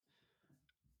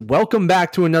Welcome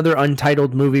back to another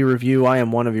Untitled Movie Review. I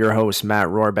am one of your hosts, Matt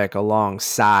Rohrbeck,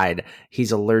 alongside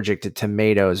he's allergic to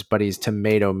tomatoes, but he's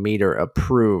tomato meter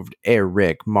approved,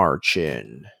 Eric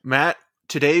Marchin. Matt,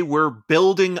 today we're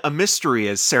building a mystery,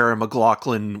 as Sarah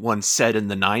McLachlan once said in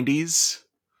the 90s.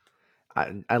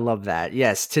 I love that.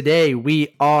 Yes, today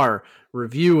we are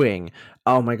reviewing.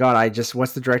 Oh my God!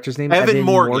 What's the director's name? Evan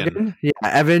Morgan. Yeah,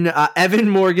 Evan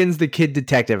Morgan's The Kid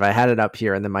Detective. I had it up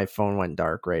here, and then my phone went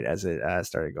dark right as it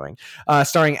started going.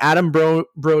 Starring Adam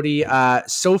Brody,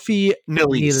 Sophie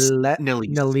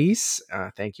Nélisse.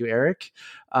 Thank you, Eric.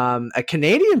 A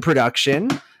Canadian production.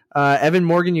 Evan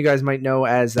Morgan, you guys might know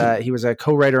as he was a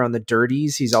co-writer on The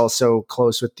Dirties. He's also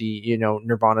close with the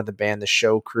Nirvana the band, The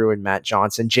Show crew, and Matt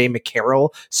Johnson. Jay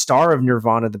McCarroll, star of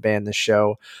Nirvana the band, The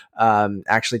Show,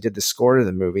 actually did the score to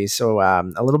the movie. So a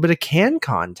little bit of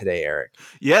CanCon today, Eric.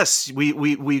 Yes,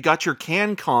 we got your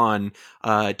CanCon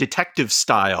detective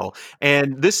style,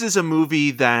 and this is a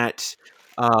movie that.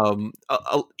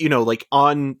 Like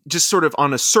on just sort of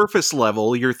on a surface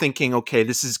level, you're thinking, okay,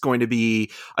 this is going to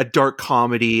be a dark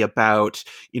comedy about,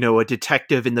 a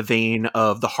detective in the vein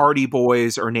of the Hardy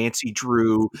Boys or Nancy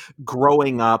Drew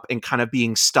growing up and kind of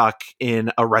being stuck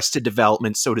in Arrested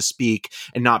Development, so to speak,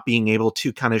 and not being able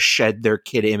to kind of shed their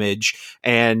kid image.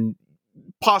 And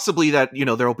possibly that,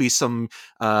 there'll be some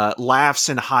laughs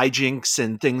and hijinks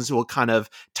and things will kind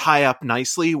of tie up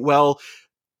nicely. Well,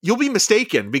 you'll be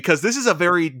mistaken, because this is a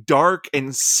very dark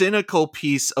and cynical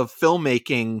piece of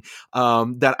filmmaking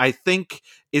that I think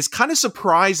is kind of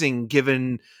surprising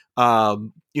given,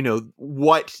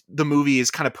 what the movie is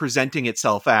kind of presenting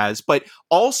itself as. But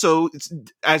also,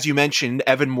 as you mentioned,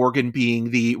 Evan Morgan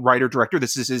being the writer-director,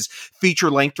 this is his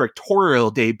feature-length directorial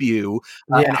debut,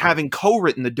 and having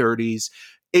co-written The Dirties.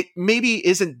 It maybe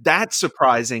isn't that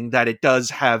surprising that it does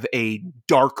have a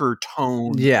darker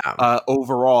tone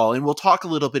overall. And we'll talk a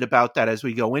little bit about that as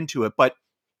we go into it. But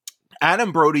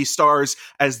Adam Brody stars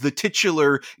as the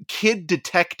titular kid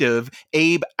detective,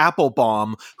 Abe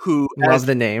Applebaum, who, love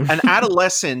the name, an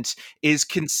adolescent, is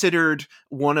considered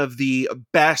one of the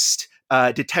best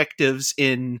detectives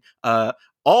in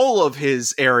all of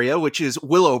his area, which is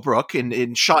Willowbrook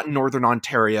in shot in Northern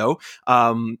Ontario.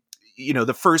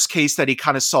 The first case that he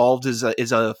kind of solved is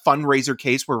a fundraiser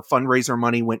case where fundraiser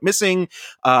money went missing,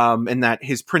 and that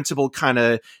his principal kind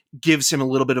of gives him a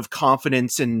little bit of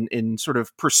confidence in sort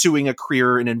of pursuing a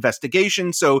career in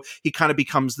investigation. So he kind of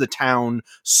becomes the town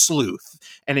sleuth.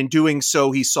 And in doing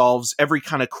so, he solves every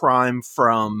kind of crime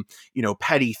from,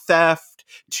 petty theft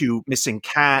to missing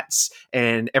cats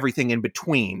and everything in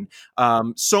between.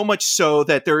 So much so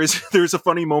that there's a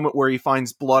funny moment where he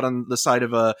finds blood on the side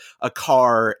of a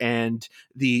car, and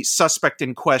the suspect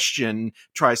in question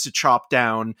tries to chop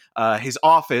down his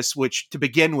office, which to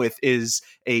begin with is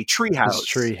a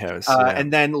treehouse.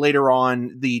 And then later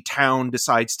on, the town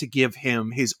decides to give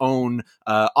him his own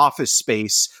office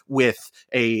space with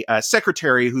a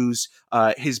secretary who's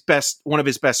one of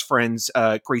his best friends,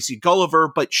 Gracie Gulliver,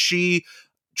 but she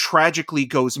tragically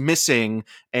goes missing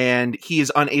and he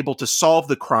is unable to solve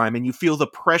the crime. And you feel the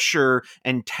pressure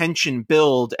and tension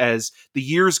build as the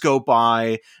years go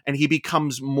by, and he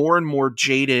becomes more and more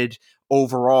jaded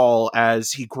overall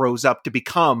as he grows up to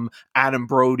become Adam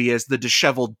Brody as the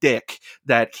disheveled dick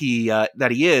that he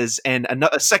is. And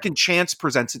a second chance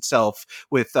presents itself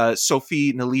with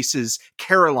Sophie Nélisse's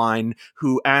Caroline,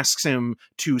 who asks him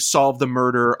to solve the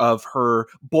murder of her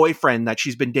boyfriend that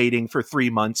she's been dating for 3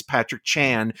 months, Patrick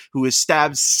Chan, who is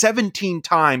stabbed 17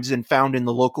 times and found in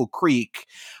the local creek.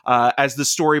 As the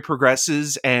story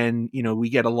progresses, and we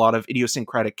get a lot of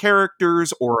idiosyncratic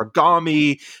characters,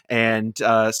 origami, and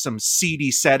some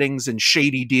seedy settings and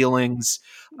shady dealings.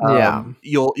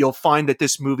 You'll find that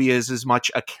this movie is as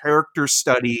much a character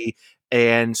study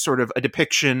and sort of a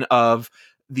depiction of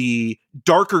the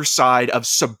darker side of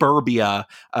suburbia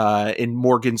in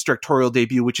Morgan's directorial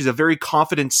debut, which is a very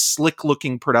confident,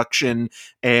 slick-looking production,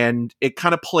 and it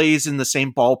kind of plays in the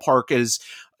same ballpark as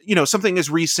something as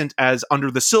recent as Under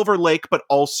the Silver Lake, but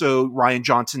also Rian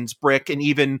Johnson's Brick, and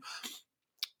even,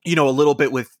 a little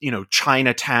bit with,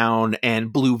 Chinatown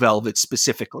and Blue Velvet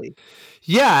specifically.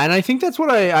 Yeah, and I think that's what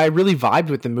I really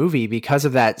vibed with the movie because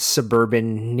of that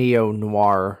suburban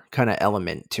neo-noir kind of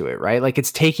element to it, right? Like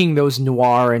it's taking those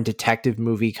noir and detective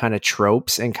movie kind of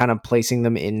tropes and kind of placing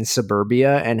them in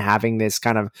suburbia and having this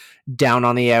kind of down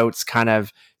on the outs kind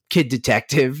of kid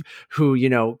detective who, you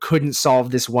know, couldn't solve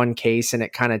this one case, and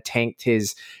it kind of tanked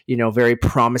his, you know, very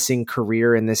promising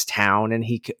career in this town. And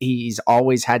he's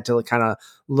always had to kind of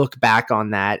look back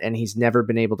on that, and he's never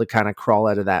been able to kind of crawl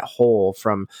out of that hole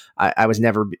from, I was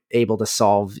never able to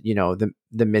solve, you know,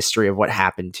 the mystery of what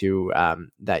happened to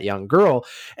that young girl.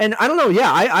 And I don't know.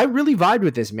 Yeah, I really vibed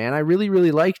with this, man. I really,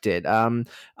 really liked it.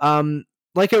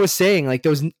 Like I was saying, like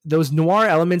those noir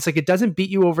elements, like it doesn't beat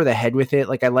you over the head with it.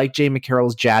 Like I like Jay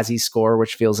McCarroll's jazzy score,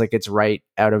 which feels like it's right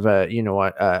out of a, you know,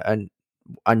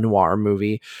 a noir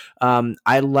movie.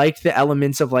 I like the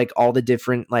elements of like all the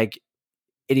different like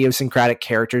idiosyncratic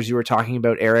characters you were talking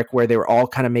about, Eric, where they were all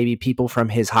kind of maybe people from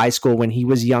his high school when he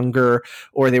was younger,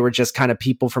 or they were just kind of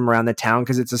people from around the town,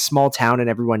 because it's a small town and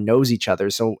everyone knows each other.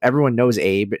 So everyone knows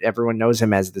Abe, everyone knows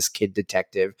him as this kid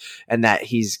detective, and that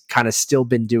he's kind of still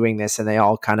been doing this, and they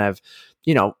all kind of,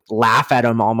 you know, laugh at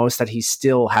him almost that he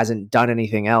still hasn't done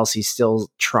anything else. He's still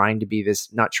trying to be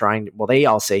this, not trying to, well, they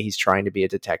all say he's trying to be a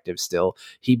detective still.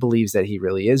 He believes that he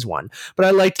really is one. But I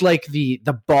liked like the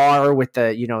bar with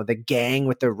the, you know, the gang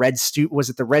with the red stoop. Was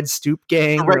it the red stoop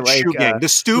gang? The red shoe gang. The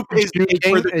stoop is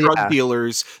where the drug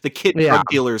dealers, the kid drug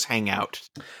dealers hang out.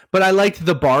 But I liked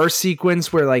the bar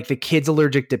sequence where like the kid's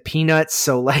allergic to peanuts,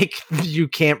 so like you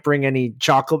can't bring any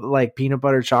chocolate, like peanut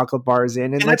butter chocolate bars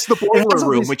in, and that's the boiler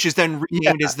room, which is then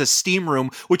renamed as the steam room,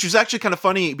 which was actually kind of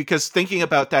funny because thinking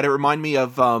about that, it reminded me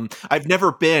of I've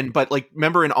never been, but like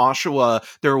remember in Oshawa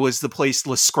there was the place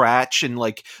Le Scratch, and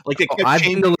like it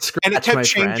kept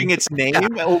changing its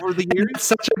name over the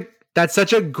years. That's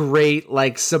such a great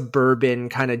like suburban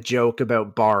kind of joke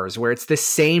about bars, where it's the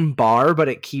same bar, but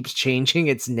it keeps changing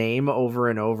its name over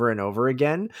and over and over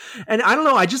again. And I don't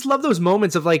know, I just love those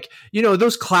moments of like, you know,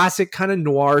 those classic kind of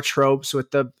noir tropes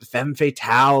with the femme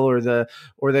fatale or the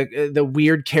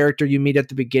weird character you meet at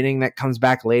the beginning that comes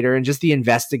back later, and just the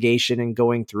investigation and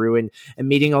going through and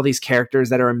meeting all these characters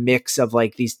that are a mix of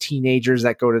like these teenagers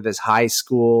that go to this high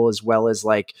school, as well as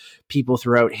like people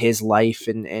throughout his life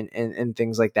and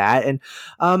things like that. And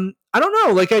I don't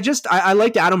know, like I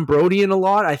liked Adam Brody in a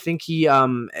lot. I think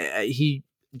he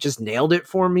just nailed it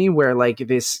for me, where like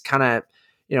this kind of,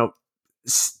 you know,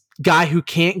 guy who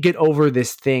can't get over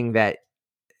this thing that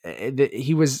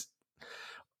he was.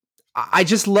 I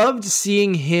just loved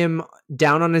seeing him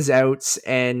down on his outs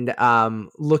and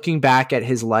looking back at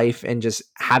his life and just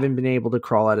haven't been able to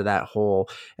crawl out of that hole.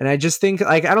 And I just think,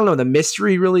 like, I don't know, the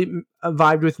mystery really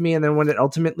vibed with me. And then when it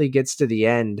ultimately gets to the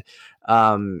end,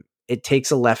 it takes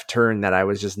a left turn that I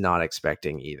was just not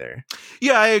expecting either.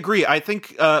 Yeah, I agree. I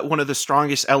think one of the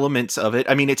strongest elements of it,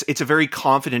 I mean, it's a very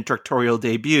confident directorial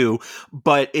debut,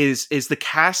 but is the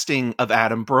casting of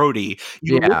Adam Brody.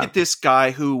 You look at this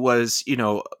guy who was, you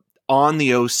know, on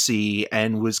the OC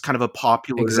and was kind of a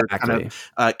popular kind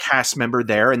of cast member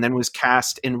there, and then was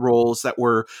cast in roles that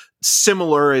were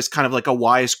similar as kind of like a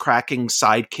wisecracking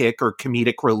sidekick or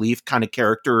comedic relief kind of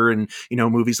character, and, you know,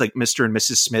 movies like Mr. and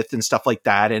Mrs. Smith and stuff like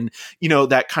that. And, you know,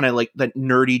 that kind of like that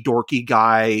nerdy, dorky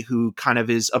guy who kind of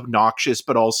is obnoxious,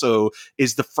 but also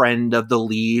is the friend of the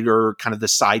lead or kind of the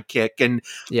sidekick. And,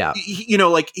 you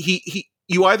know, like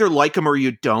you either like him or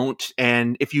you don't.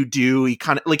 And if you do, he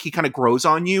kind of grows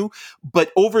on you. But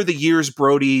over the years,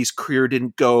 Brody's career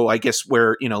didn't go, I guess,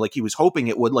 where, you know, like he was hoping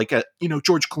it would, like you know,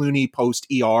 George Clooney post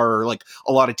ER, or like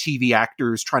a lot of TV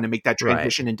actors trying to make that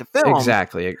transition into film.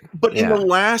 Exactly. But in the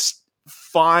last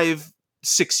 5-6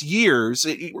 years,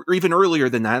 or even earlier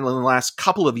than that, in the last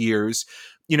couple of years,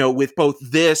 you know, with both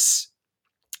this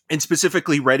and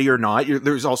specifically Ready or Not,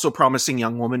 there's also Promising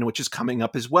Young Woman, which is coming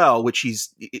up as well, which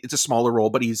it's a smaller role,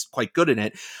 but he's quite good in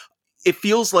it. It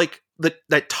feels like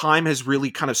that time has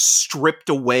really kind of stripped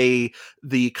away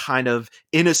the kind of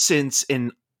innocence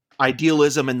and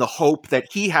idealism and the hope that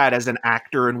he had as an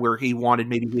actor and where he wanted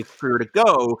maybe his career to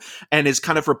go, and has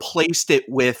kind of replaced it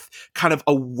with kind of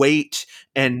a weight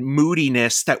and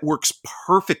moodiness that works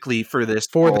perfectly for this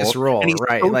role. And he's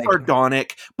so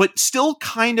sardonic, but still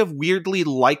kind of weirdly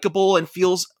likable, and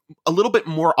feels a little bit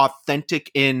more authentic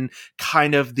in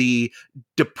kind of the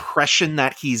depression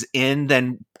that he's in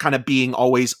than kind of being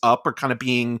always up, or kind of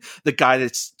being the guy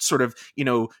that's sort of, you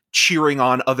know, cheering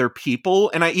on other people.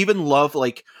 And I even love,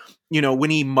 like, you know, when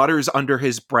he mutters under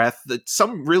his breath that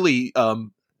some really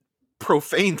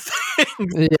profane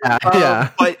things.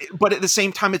 But at the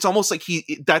same time, it's almost like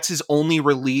that's his only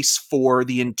release for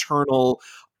the internal,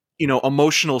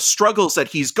 emotional struggles that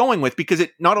he's going with, because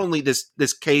it not only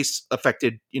this case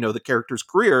affected the character's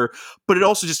career, but it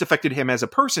also just affected him as a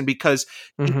person, because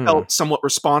he felt somewhat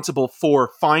responsible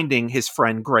for finding his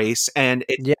friend Grace, and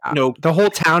it the whole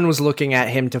town was looking at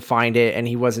him to find it, and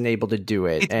he wasn't able to do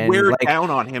it. It's and wear down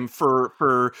on him for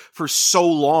so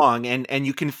long, and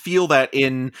you can feel that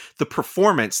in the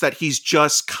performance, that he's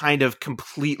just kind of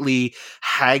completely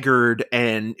haggard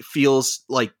and feels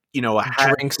like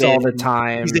drinks all the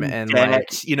time, he's and debt,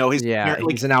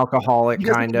 he's an alcoholic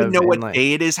kind of. Know what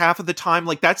day it is half of the time.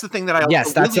 Like, that's the thing that I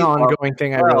that's really an ongoing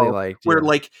thing I really liked. Where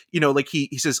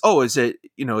he says, "Oh, is it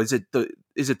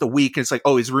the week?" And it's like,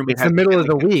 "Oh, his roommate." It's the middle of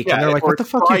the week, and they're like, "What the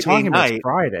fuck are you talking about? It's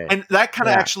Friday." And that kind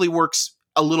of actually works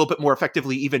a little bit more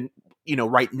effectively, even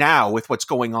right now with what's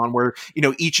going on, where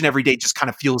each and every day just kind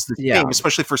of feels the same,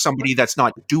 especially for somebody that's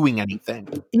not doing anything.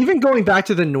 Even going back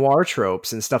to the noir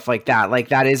tropes and stuff like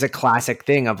that is a classic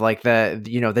thing of like the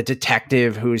the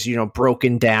detective who's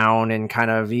broken down and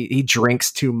kind of he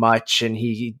drinks too much and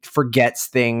he forgets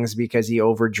things because he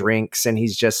overdrinks, and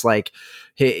he's just like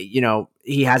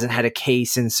he hasn't had a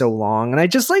case in so long. And I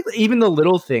just like even the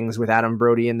little things with Adam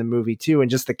Brody in the movie too,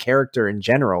 and just the character in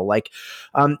general. Like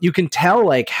you can tell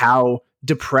like how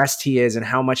depressed he is and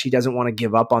how much he doesn't want to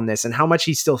give up on this and how much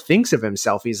he still thinks of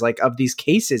himself. He's like, of these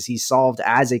cases he solved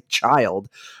as a child,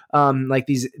 like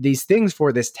these things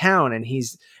for this town,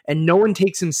 and no one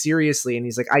takes him seriously. And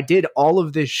he's like, I did all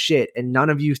of this shit and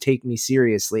none of you take me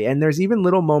seriously. And there's even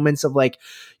little moments of like,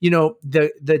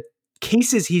 the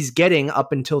cases he's getting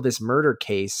up until this murder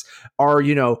case are,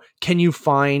 can you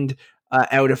find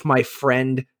out if my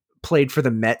friend played for the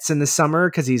Mets in the summer?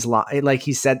 Because he's like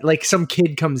he said, like some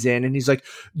kid comes in and he's like,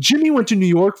 Jimmy went to New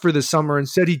York for the summer and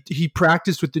said he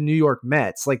practiced with the New York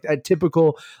Mets, like a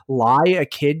typical lie a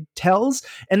kid tells.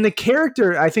 And the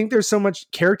character, I think there's so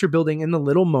much character building in the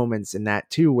little moments in that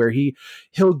too, where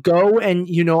he'll go and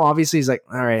obviously he's like,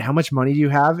 all right, how much money do you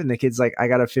have? And the kid's like, I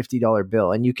got a $50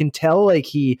 bill. And you can tell like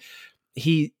he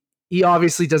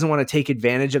obviously doesn't want to take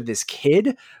advantage of this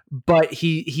kid, but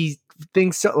he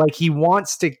thinks so, like he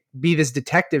wants to be this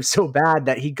detective so bad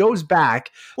that he goes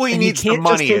back. Well, he needs the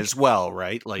money as well,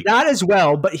 right? Like that as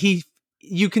well, but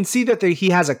you can see that he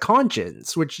has a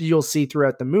conscience, which you'll see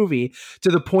throughout the movie, to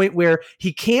the point where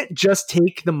he can't just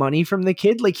take the money from the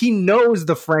kid. Like he knows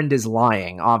the friend is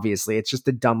lying. Obviously, it's just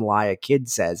a dumb lie a kid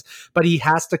says, but he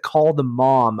has to call the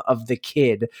mom of the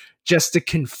kid just to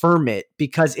confirm it,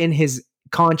 because in his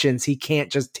conscience he can't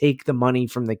just take the money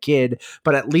from the kid.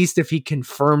 But at least if he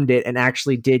confirmed it and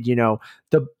actually did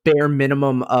the bare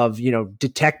minimum of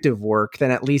detective work, then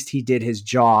at least he did his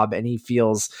job. And he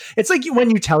feels, it's like when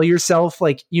you tell yourself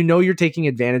like you're taking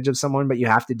advantage of someone, but you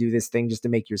have to do this thing just to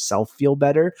make yourself feel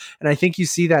better. And I think you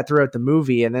see that throughout the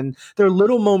movie. And then there are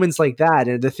little moments like that,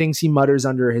 and the things he mutters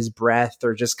under his breath,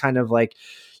 or just kind of like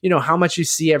how much you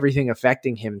see everything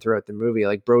affecting him throughout the movie.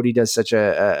 Like Brody does such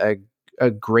a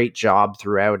great job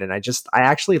throughout. And I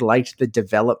actually liked the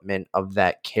development of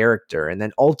that character. And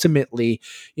then ultimately,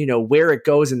 where it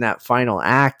goes in that final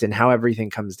act and how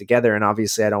everything comes together. And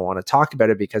obviously I don't want to talk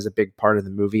about it because a big part of the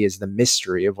movie is the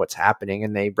mystery of what's happening.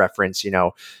 And they reference,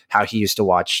 how he used to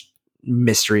watch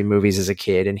mystery movies as a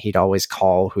kid, and he'd always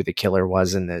call who the killer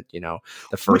was in the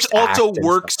the first, which also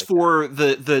works like for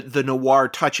the noir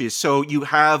touches. So you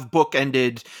have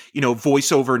bookended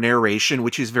voiceover narration,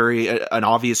 which is very an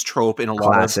obvious trope in a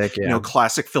lot of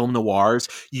classic film noirs.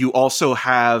 You also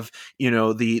have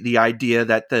the idea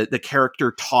that the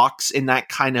character talks in that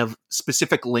kind of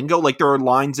specific lingo. Like there are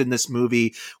lines in this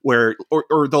movie where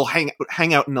or they'll hang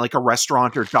out in like a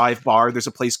restaurant or dive bar. There's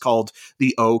a place called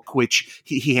the Oak, which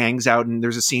he hangs out, and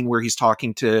there's a scene where he's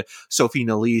talking to Sophie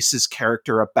Nalise's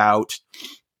character about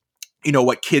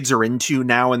what kids are into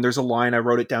now. And there's a line, I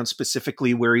wrote it down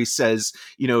specifically, where he says,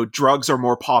 drugs are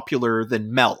more popular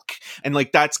than milk. And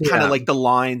like, that's kind of like the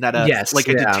line that a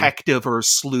detective or a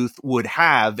sleuth would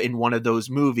have in one of those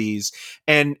movies.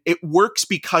 And it works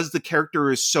because the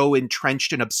character is so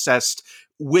entrenched and obsessed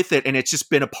with it, and it's just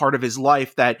been a part of his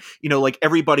life that like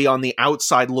everybody on the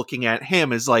outside looking at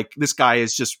him is like, this guy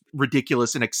is just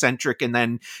ridiculous and eccentric. And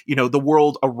then the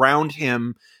world around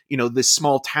him, this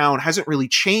small town hasn't really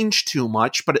changed too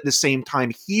much, but at the same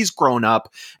time he's grown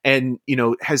up and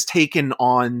has taken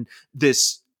on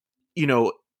this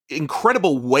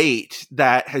incredible weight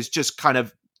that has just kind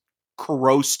of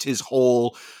corrosed his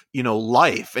whole,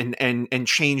 life and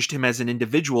changed him as an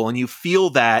individual. And you feel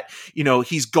that,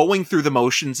 he's going through the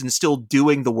motions and still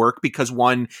doing the work because,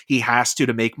 one, he has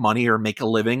to make money or make a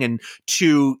living, and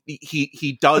two,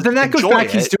 he does. But then that goes back.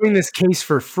 It. He's doing this case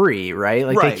for free, right?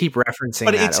 Like right. They keep referencing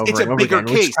but that it's over a and over bigger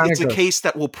again. Case. It's a case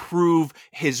that will prove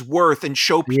his worth and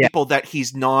show people that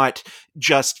he's not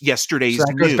just yesterday's so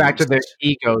that news. goes back to the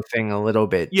ego thing a little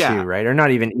bit too, right? Or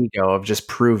not even ego, of just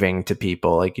proving to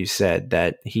people, like you said,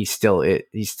 that he still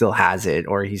has it,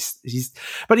 or he's.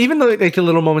 But even though, like, the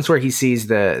little moments where he sees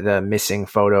the missing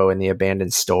photo in the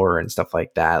abandoned store and stuff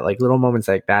like that, like little moments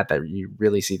like that you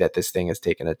really see that this thing has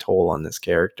taken a toll on this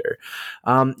character.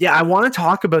 I want to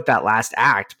talk about that last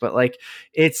act, but like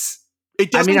it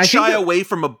doesn't shy away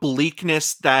from a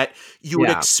bleakness that you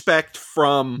would expect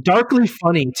from darkly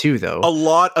funny too, though. A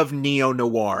lot of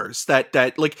neo-noirs that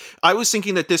like, I was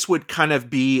thinking that this would kind of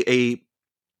be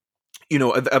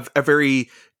a very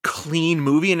clean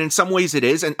movie, and in some ways it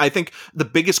is. And I think the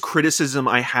biggest criticism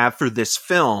I have for this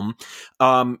film,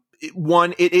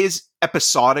 one, it is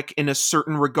episodic in a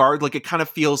certain regard. Like, it kind of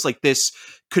feels like this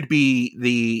could be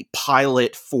the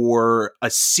pilot for a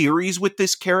series with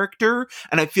this character.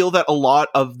 And I feel that a lot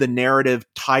of the narrative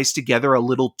ties together a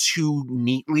little too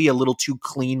neatly, a little too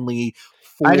cleanly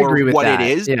for what it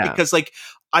is. Yeah. Because, like,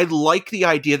 I like the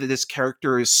idea that this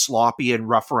character is sloppy and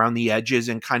rough around the edges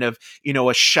and kind of,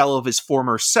 a shell of his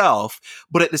former self.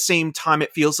 But at the same time,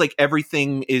 it feels like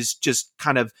everything is just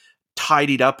kind of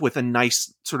tidied up with a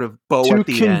nice sort of bow at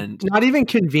the end. Not even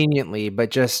conveniently,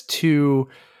 but just too,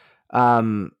 what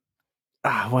am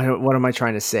I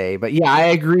trying to say? But yeah, I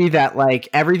agree that, like,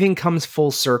 everything comes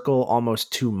full circle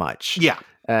almost too much. Yeah.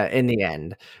 In the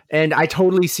end. And I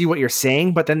totally see what you're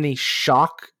saying, but then the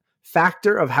shock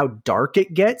factor of how dark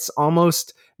it gets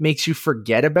almost makes you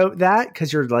forget about that,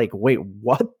 because you're like, wait,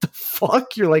 what the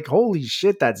fuck? You're like, holy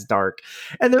shit, that's dark.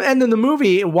 And then the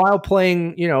movie, while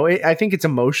playing, I think it's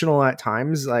emotional at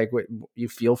times, like what you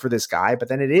feel for this guy, but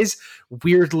then it is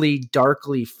weirdly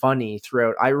darkly funny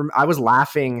throughout. I was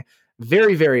laughing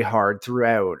very, very hard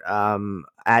throughout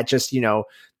at just,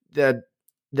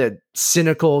 the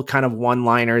cynical kind of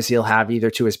one-liners he'll have either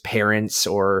to his parents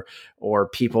or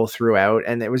people throughout.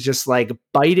 And it was just like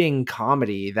biting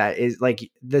comedy that is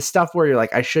like the stuff where you're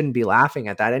like, I shouldn't be laughing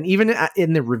at that. And even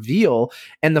in the reveal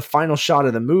and the final shot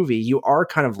of the movie, you are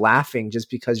kind of laughing just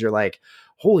because you're like,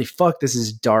 holy fuck, this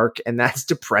is dark and that's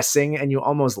depressing. And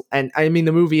and I mean,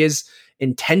 the movie is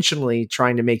intentionally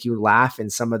trying to make you laugh in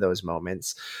some of those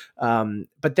moments.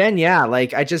 But then,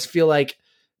 like, I just feel like,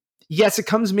 yes, it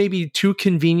comes maybe too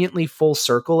conveniently full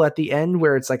circle at the end,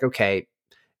 where it's like, okay,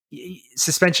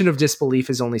 suspension of disbelief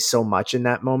is only so much in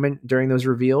that moment during those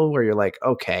reveal where you're like,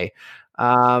 okay.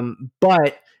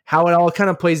 But how it all kind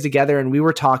of plays together. And we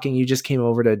were talking, you just came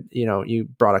over to, you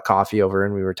brought a coffee over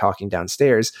and we were talking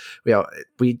downstairs.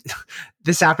 We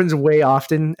this happens way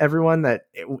often, everyone, that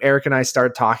Eric and I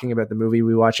started talking about the movie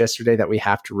we watched yesterday that we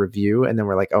have to review. And then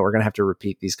we're like, oh, we're going to have to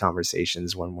repeat these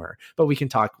conversations but we can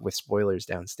talk with spoilers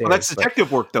downstairs. Well, that's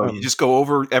detective work, though. You just go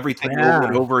over everything over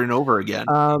and over and over again.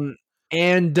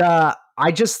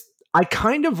 I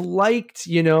kind of liked,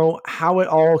 how it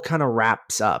all kind of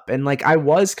wraps up. And like, I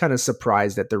was kind of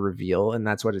surprised at the reveal, and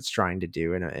that's what it's trying to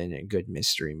do in a good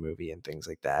mystery movie and things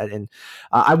like that. And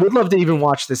I would love to even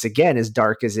watch this again, as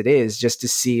dark as it is, just to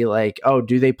see like, oh,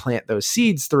 do they plant those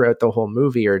seeds throughout the whole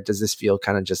movie, or does this feel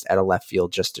kind of just out of left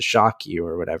field just to shock you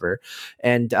or whatever?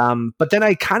 And, but then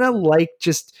I kind of like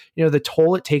just, the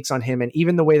toll it takes on him, and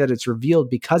even the way that it's revealed,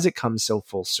 because it comes so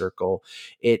full circle,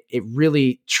 it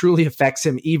really truly affects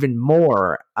him even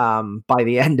more by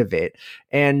the end of it.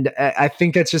 And I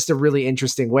think that's just a really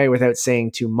interesting way, without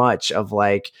saying too much, of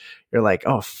like, you're like,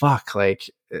 oh fuck, like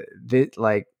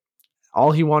like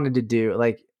all he wanted to do,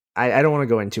 like, I don't want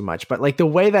to go into too much, but like the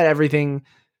way that everything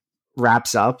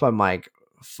wraps up, I'm like,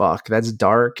 fuck, that's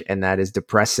dark and that is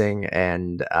depressing.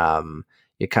 And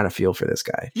you kind of feel for this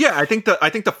guy. Yeah, I think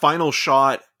the final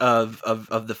shot of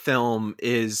the film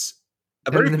is a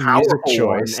very powerful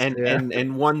choice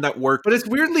and one that worked. But it's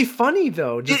weirdly funny,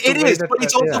 though. It is, but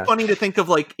it's also funny to think of,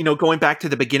 like, going back to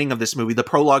the beginning of this movie. The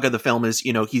prologue of the film is,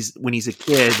 when he's a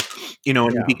kid,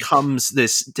 and he becomes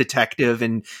this detective,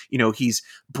 and, he's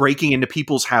breaking into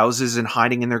people's houses and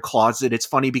hiding in their closet. It's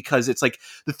funny because it's like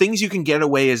the things you can get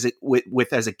away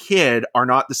with as a kid are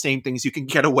not the same things you can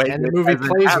get away with. And the movie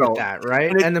plays with that,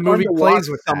 right? And the movie plays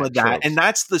with some of that. And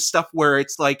that's the stuff where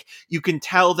it's like, you can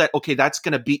tell that, okay, that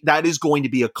is going to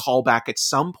be a callback at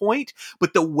some point,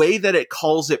 but the way that it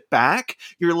calls it back,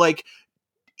 you're like,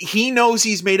 he knows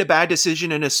he's made a bad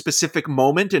decision in a specific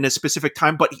moment in a specific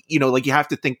time, but like you have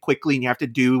to think quickly and you have to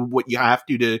do what you have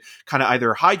to kind of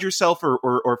either hide yourself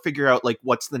or figure out like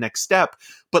what's the next step.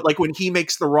 But like when he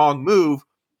makes the wrong move,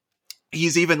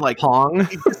 he's even like Pong.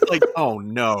 he's just like, oh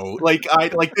no, like I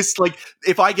like this, like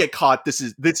if I get caught, this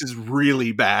is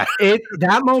really bad.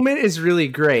 That moment is really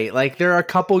great. Like there are a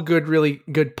couple really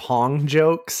good Pong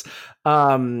jokes.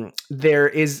 There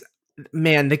is,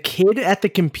 man, the kid at the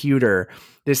computer,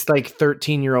 this like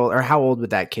 13-year-old, or how old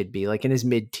would that kid be? Like in his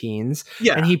mid-teens.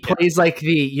 Yeah. And he plays like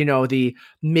the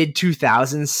mid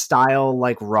 2000s style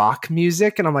like rock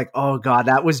music. And I'm like, oh God,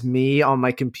 that was me on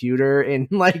my computer in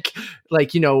like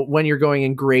when you're going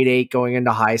in grade 8, going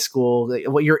into high school,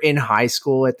 you're in high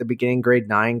school at the beginning, grade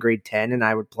 9, grade 10. And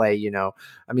I would play,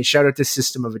 shout out to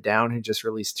System of a Down, who just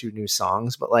released 2 new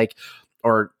songs, but like,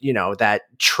 or that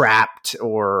Trapped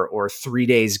or 3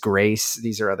 Days Grace.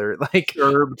 These are other like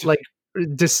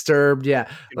Disturbed,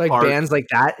 yeah, like bands like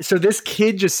that. So this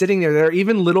kid just sitting there are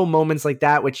even little moments like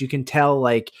that which you can tell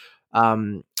like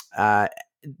the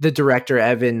director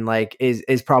Evan like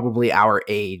is probably our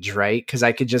age, right? Because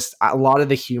I could just, a lot of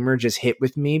the humor just hit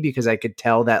with me because I could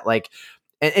tell that like,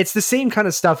 and it's the same kind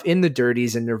of stuff in the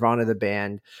Dirties and Nirvana the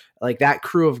band. Like that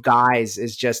crew of guys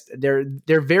is just,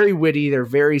 they're very witty, they're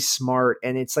very smart,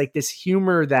 and it's like this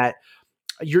humor that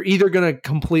you're either going to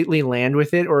completely land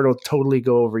with it or it'll totally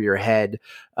go over your head,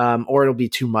 or it'll be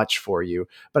too much for you.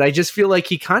 But I just feel like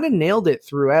he kind of nailed it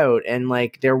throughout. And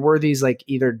like, there were these like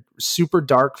either super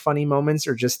dark, funny moments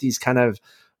or just these kind of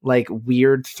like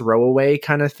weird throwaway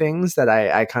kind of things that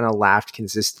I kind of laughed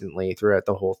consistently throughout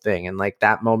the whole thing. And like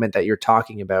that moment that you're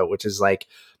talking about, which is like,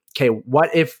 okay,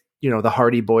 what if, the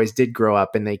Hardy Boys did grow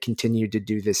up and they continued to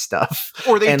do this stuff,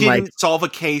 or they didn't like solve a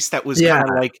case that was kind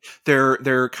of like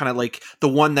they're kind of like the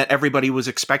one that everybody was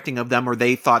expecting of them, or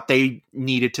they thought they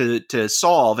needed to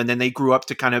solve, and then they grew up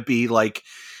to kind of be like,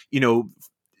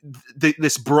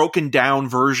 this broken down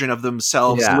version of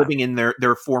themselves living in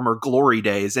their former glory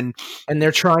days, and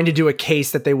they're trying to do a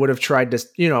case that they would have tried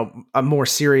to, a more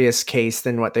serious case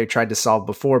than what they tried to solve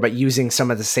before, but using some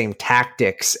of the same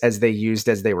tactics as they used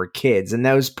as they were kids. And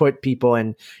those put people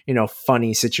in,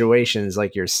 funny situations,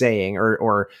 like you're saying,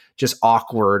 or just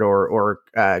awkward or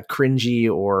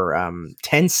cringy or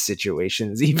tense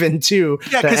situations even too,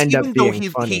 that end up being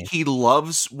funny. He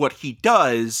loves what he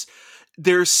does.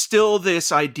 There's still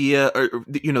this idea,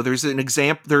 there's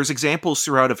examples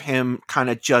throughout of him kind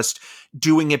of just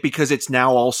doing it because it's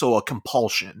now also a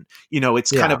compulsion.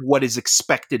 It's kind of what is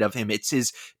expected of him. It's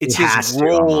his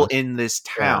role in this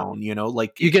town,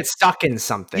 like you get stuck in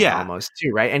something almost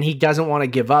too, right? And he doesn't want to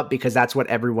give up because that's what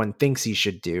everyone thinks he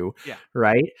should do. Yeah.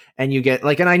 Right. And you get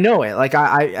like, and I know it, like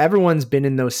everyone's been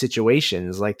in those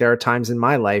situations. Like there are times in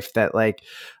my life that like,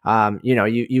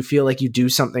 you feel like you do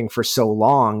something for so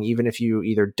long, even if you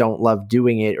either don't love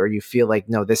doing it or you feel like,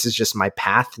 no, this is just my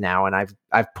path now. And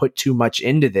I've put too much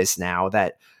into this now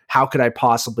that how could I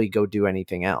possibly go do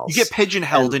anything else? You get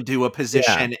pigeonholed into a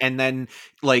position and then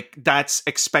like that's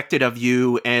expected of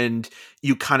you. And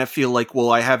you kind of feel like,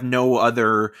 well, I have no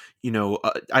other,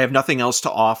 I have nothing else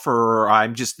to offer, or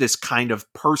I'm just this kind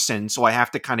of person. So I have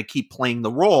to kind of keep playing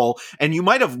the role. And you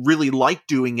might have really liked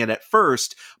doing it at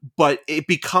first, but it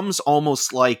becomes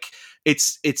almost like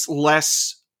it's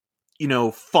less,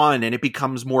 fun, and it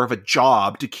becomes more of a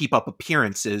job to keep up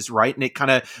appearances, right? And it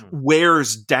kind of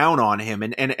wears down on him.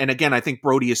 And again, I think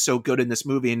Brody is so good in this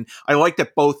movie, and I like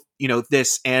that both,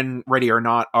 this and Ready or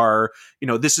Not are,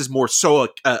 this is more so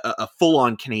a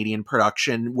full-on Canadian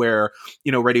production, where,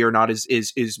 Ready or Not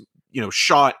is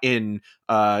shot in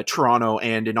Toronto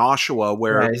and in Oshawa,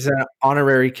 where is that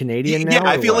honorary Canadian now? Yeah,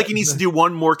 I feel like he needs to do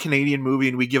one more Canadian movie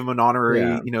and we give him an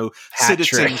honorary,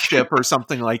 citizenship or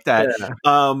something like that.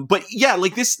 But yeah,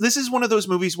 like this is one of those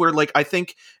movies where like I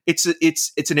think it's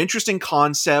an interesting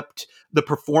concept. The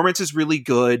performance is really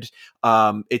good.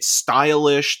 It's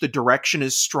stylish. The direction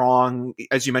is strong.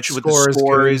 As you mentioned, with the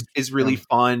score is really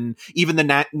fun. Even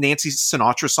the Nancy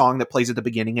Sinatra song that plays at the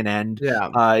beginning and end,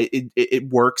 it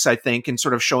works, I think, in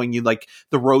sort of showing you like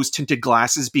the rose tinted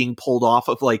glasses being pulled off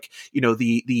of like,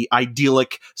 the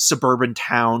idyllic suburban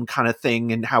town kind of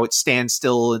thing, and how it stands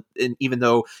still. And even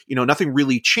though, nothing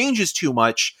really changes too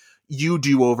much, you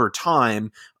do over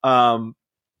time.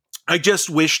 I just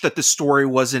wish that the story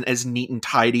wasn't as neat and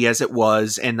tidy as it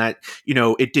was, and that,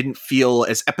 it didn't feel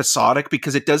as episodic,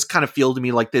 because it does kind of feel to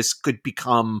me like this could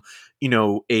become,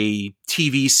 a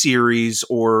TV series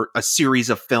or a series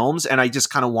of films. And I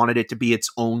just kind of wanted it to be its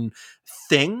own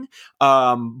thing.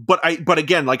 But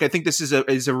again, like I think this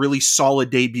is a really solid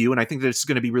debut, and I think that it's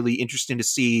going to be really interesting to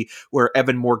see where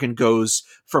Evan Morgan goes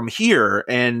from here,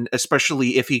 and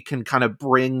especially if he can kind of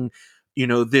bring,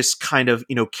 this kind of,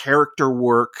 character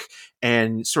work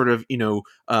and sort of,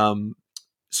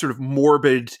 sort of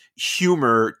morbid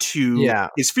humor to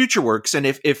his future works. And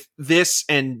if this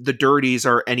and The Dirties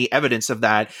are any evidence of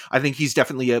that, I think he's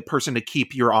definitely a person to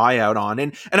keep your eye out on.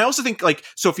 And I also think like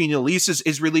Sophie Nélisse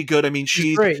is really good. I mean,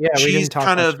 she's great. Yeah, she's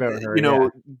kind of,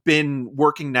 her, been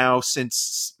working now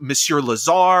since Monsieur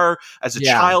Lazare as a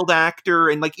child actor.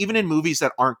 And like, even in movies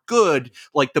that aren't good,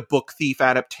 like the Book Thief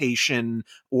adaptation,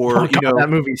 or, that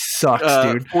movie sucks,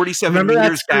 dude. 47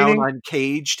 Meters Down,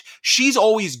 Uncaged. She's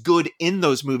always good in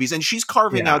those movies, and she's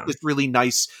carving out this really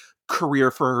nice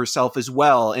career for herself as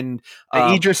well. And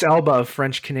Idris Elba of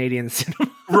French Canadian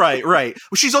cinema. right. Well,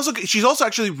 she's also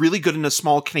actually really good in a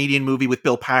small Canadian movie with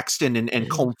Bill Paxton and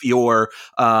Colm Feore,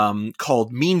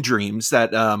 called Mean Dreams,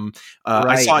 that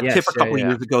I saw at TIFF a couple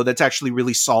years ago. That's actually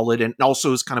really solid, and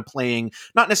also is kind of playing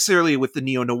not necessarily with the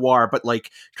neo-noir, but like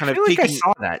kind of taking I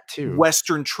saw that too.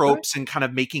 Western tropes and kind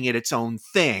of making it its own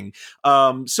thing.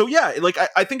 So yeah, like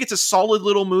I think it's a solid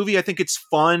little movie. I think it's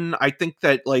fun. I think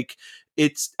that like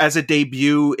it's, as a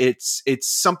debut, it's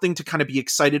something to kind of be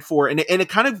excited for, and it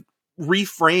kind of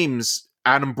reframes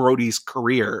Adam Brody's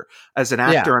career as an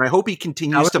actor, and I hope he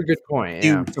continues to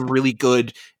do some really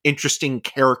good, interesting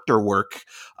character work.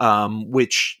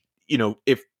 Which,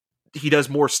 if he does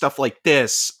more stuff like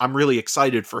this, I'm really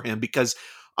excited for him, because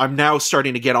I'm now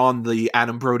starting to get on the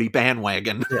Adam Brody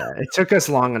bandwagon. Yeah, it took us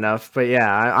long enough, but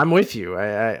I'm with you.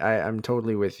 I'm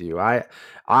totally with you.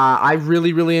 I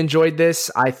really, really enjoyed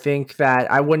this. I think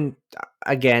that I wouldn't,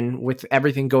 again, with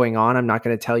everything going on, I'm not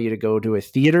going to tell you to go to a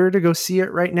theater to go see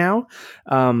it right now.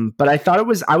 But I thought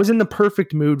I was in the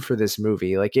perfect mood for this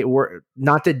movie. Like,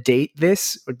 not to date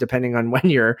this, depending on when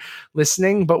you're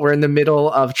listening, but we're in the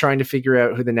middle of trying to figure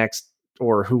out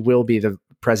who will be the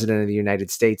president of the United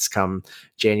States come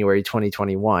January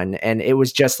 2021. And it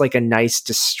was just like a nice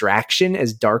distraction,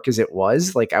 as dark as it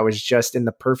was. Like, I was just in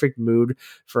the perfect mood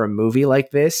for a movie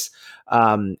like this.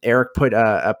 Eric put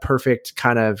a perfect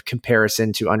kind of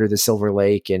comparison to Under the Silver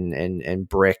Lake and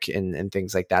Brick and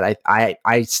things like that.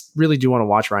 I really do want to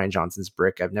watch Rian Johnson's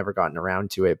Brick. I've never gotten around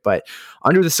to it, but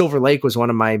Under the Silver Lake was one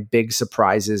of my big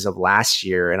surprises of last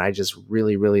year. And I just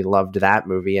really, really loved that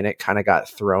movie. And it kind of got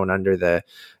thrown under the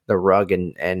rug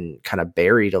and kind of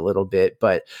buried a little bit.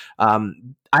 But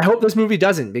I hope this movie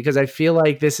doesn't, because I feel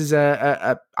like this is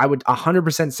I would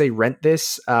 100% say rent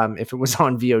this if it was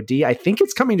on VOD. I think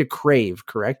it's coming to Crave,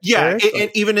 correct? Yeah, and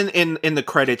even in the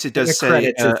credits, it does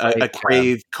say a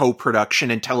Crave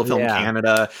co-production and Telefilm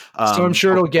Canada. So I'm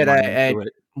sure it'll get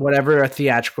whatever a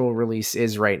theatrical release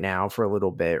is right now for a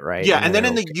little bit, right? Yeah, and then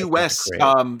in the US,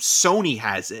 Sony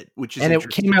has it, which is, and it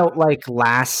came out like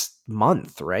last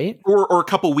month, right? Or a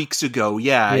couple weeks ago.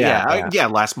 Yeah,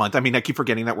 last month. I mean, I keep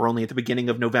forgetting that we're only at the beginning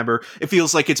of November. It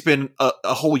feels like it's been a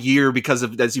whole year because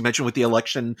of, as you mentioned, with the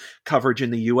election coverage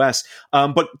in the US.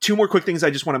 But two more quick things I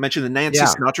just want to mention. The Nancy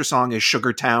Sinatra song is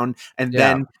Sugar Town. And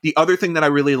then the other thing that I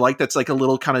really like, that's like a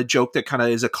little kind of joke that kind of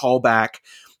is a callback,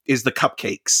 is the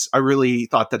cupcakes. I really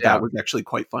thought that was actually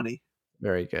quite funny.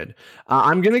 Very good.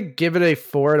 I'm going to give it a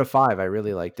 4 out of 5. I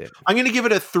really liked it. I'm going to give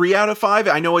it a 3 out of 5.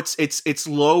 I know it's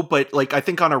low, but like, I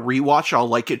think on a rewatch, I'll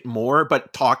like it more.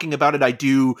 But talking about it, I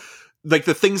do like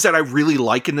the things that I really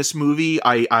like in this movie.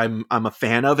 I'm a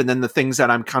fan of. And then the things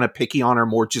that I'm kind of picky on are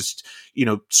more just,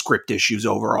 script issues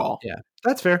overall. Yeah,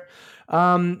 that's fair.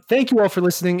 Thank you all for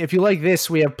listening. If you like this,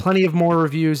 we have plenty of more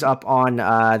reviews up on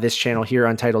this channel here,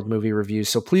 Untitled Movie Reviews.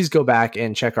 So please go back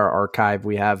and check our archive.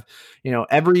 We have,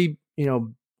 every,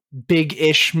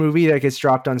 big-ish movie that gets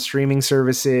dropped on streaming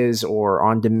services or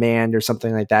on demand or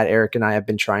something like that. Eric and I have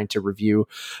been trying to review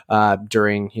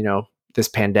during, this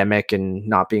pandemic and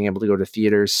not being able to go to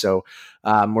theaters. So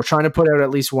we're trying to put out at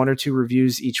least 1 or 2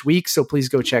 reviews each week. So please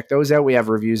go check those out. We have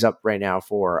reviews up right now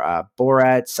for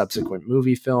Borat, Subsequent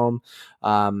Movie Film,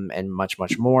 and much,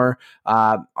 much more.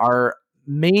 Our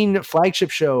main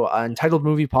flagship show, Untitled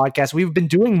Movie Podcast. We've been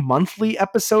doing monthly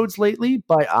episodes lately,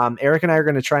 but Eric and I are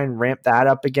going to try and ramp that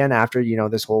up again after,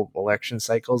 this whole election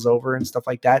cycle's over and stuff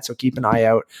like that. So keep an eye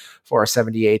out for our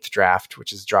 78th draft,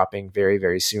 which is dropping very,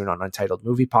 very soon on Untitled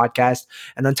Movie Podcast.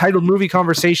 And Untitled Movie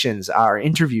Conversations, our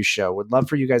interview show. Would love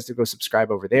for you guys to go subscribe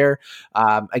over there.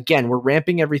 Again, we're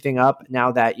ramping everything up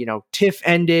now that, TIFF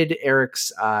ended,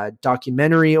 Eric's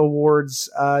documentary awards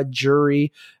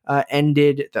jury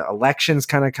ended. The election's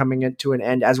kind of coming into an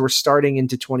end. As we're starting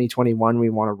into 2021, we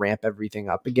want to ramp everything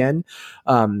up again.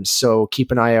 So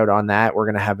keep an eye out on that. We're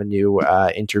going to have a new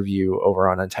interview over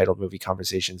on Untitled Movie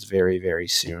Conversations very, very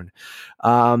soon.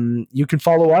 You can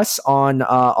follow us on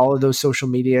all of those social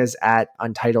medias at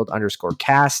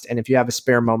Untitled_cast. And if you have a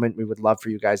spare moment, we would love for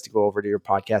you guys to go over to your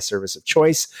podcast service of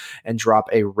choice and drop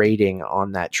a rating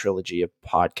on that trilogy of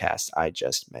podcasts I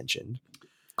just mentioned.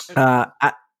 Yeah.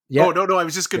 Oh no! I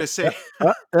was just gonna say,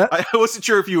 I wasn't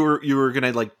sure if you were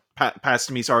gonna like pass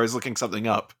to me, so I was looking something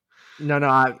up.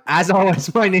 No. As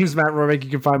always, my name's Matt Rohrbeck. You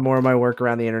can find more of my work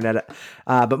around the internet,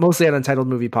 but mostly at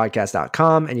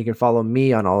UntitledMoviePodcast.com. And you can follow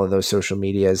me on all of those social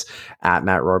medias at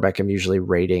Matt Rohrbeck. I'm usually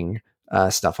rating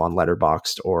stuff on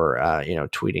Letterboxd or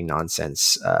tweeting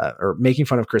nonsense or making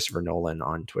fun of Christopher Nolan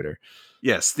on Twitter.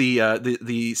 Yes,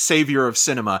 the savior of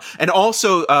cinema. And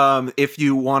also, if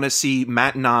you want to see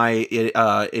Matt and I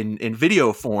in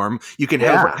video form, you can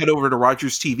head over to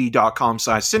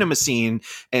rogerstv.com/cinemascene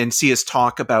and see us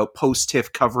talk about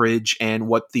post-TIFF coverage and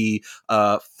what the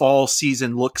fall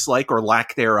season looks like or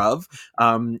lack thereof.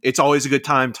 It's always a good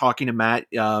time talking to Matt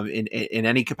in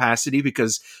any capacity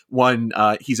because one,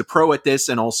 he's a pro at this,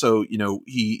 and also,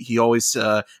 he always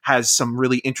has some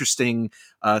really interesting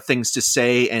things to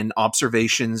say and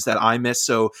observations that I miss.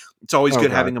 So it's always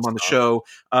good having him on the show.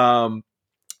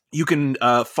 You can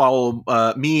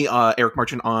follow me, Eric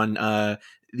Marchant, on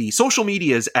the social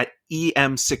medias at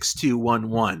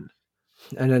EM6211.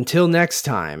 And until next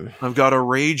time, I've got a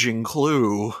raging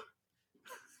clue.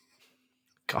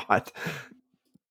 God.